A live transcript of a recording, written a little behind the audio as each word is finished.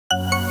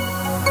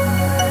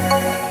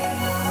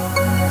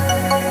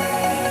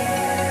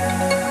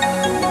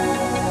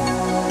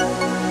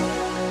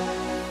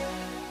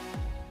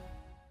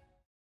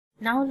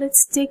Now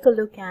let's take a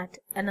look at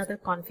another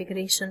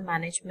configuration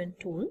management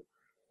tool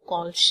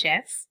called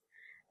Chef.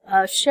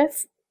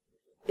 Chef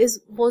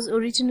was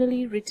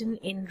originally written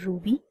in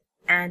Ruby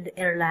and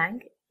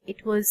Erlang.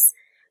 It was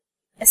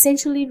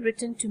essentially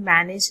written to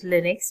manage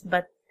Linux,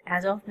 but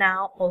as of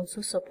now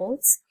also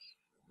supports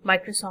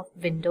Microsoft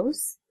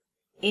Windows.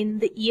 In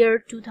the year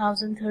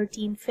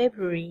 2013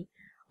 February,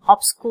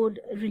 Opscode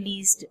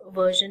released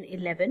version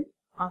 11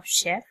 of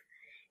Chef,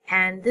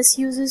 and this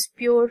uses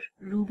pure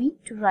Ruby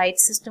to write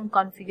system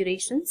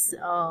configurations,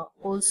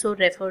 also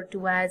referred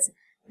to as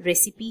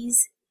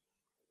recipes.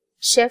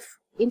 Chef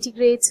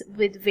integrates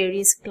with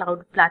various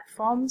cloud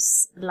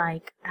platforms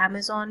like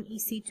Amazon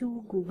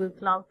EC2, Google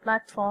Cloud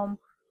Platform,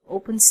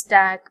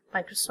 OpenStack,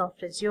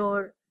 Microsoft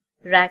Azure,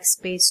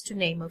 Rackspace, to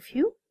name a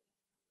few.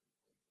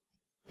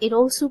 It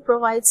also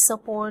provides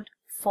support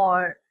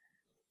for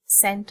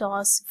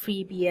CentOS,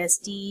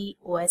 FreeBSD,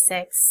 OS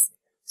X,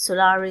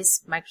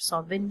 Solaris,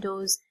 Microsoft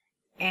Windows,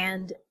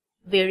 and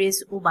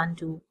various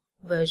Ubuntu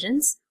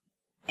versions.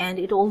 And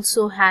it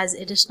also has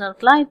additional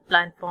client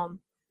platform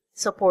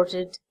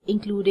supported,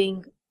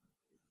 including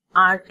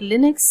Arch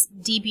Linux,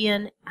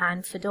 Debian,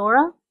 and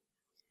Fedora.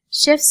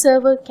 Chef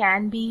server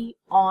can be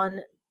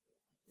on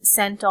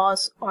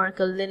CentOS,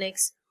 Oracle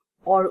Linux,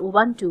 or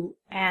Ubuntu,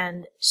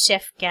 and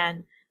Chef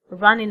can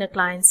run in a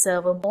client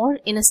server or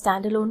in a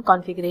standalone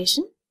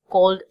configuration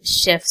called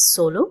Chef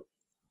Solo.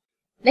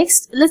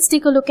 Next, let's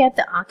take a look at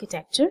the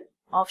architecture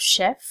of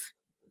Chef.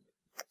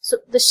 So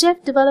the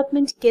Chef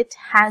development kit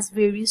has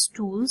various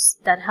tools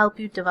that help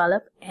you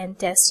develop and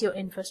test your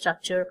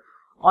infrastructure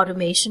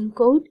automation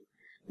code.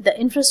 The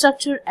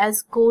infrastructure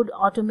as code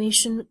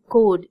automation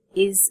code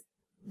is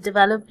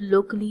developed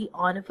locally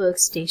on a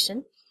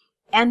workstation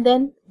and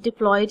then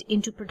deployed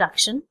into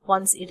production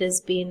once it has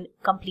been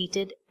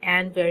completed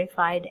and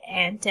verified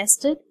and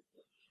tested.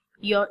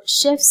 Your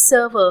Chef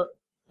server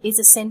is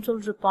a central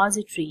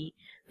repository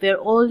where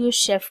all your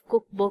Chef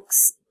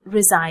cookbooks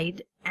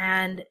reside,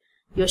 and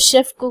your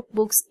Chef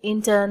cookbooks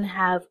in turn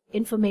have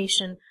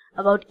information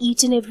about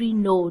each and every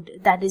node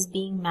that is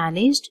being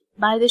managed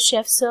by the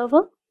Chef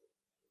server.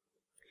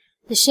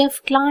 The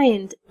Chef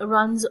client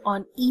runs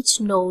on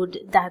each node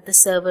that the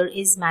server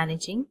is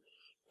managing,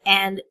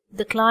 and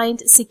the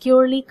client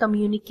securely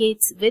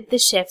communicates with the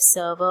Chef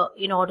server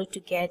in order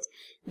to get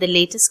the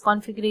latest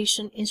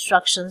configuration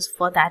instructions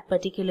for that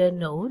particular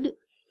node.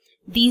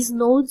 These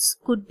nodes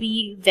could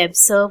be web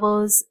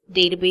servers,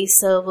 database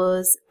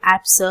servers,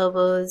 app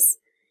servers.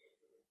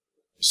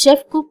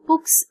 Chef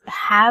cookbooks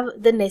have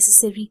the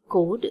necessary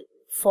code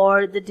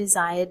for the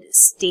desired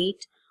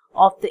state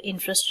of the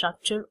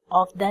infrastructure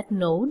of that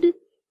node,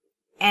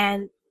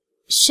 and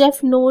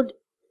Chef node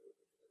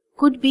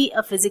could be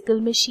a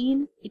physical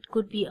machine, it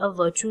could be a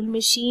virtual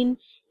machine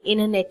in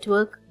a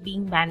network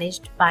being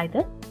managed by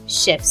the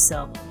Chef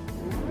server.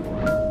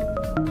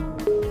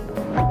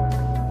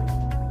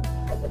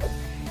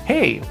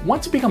 Hey,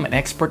 want to become an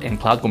expert in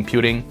cloud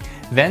computing?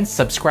 Then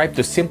subscribe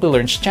to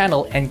Simplilearn's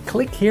channel and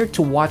click here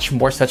to watch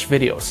more such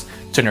videos.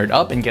 To nerd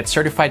up and get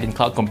certified in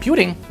cloud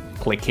computing,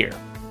 click here.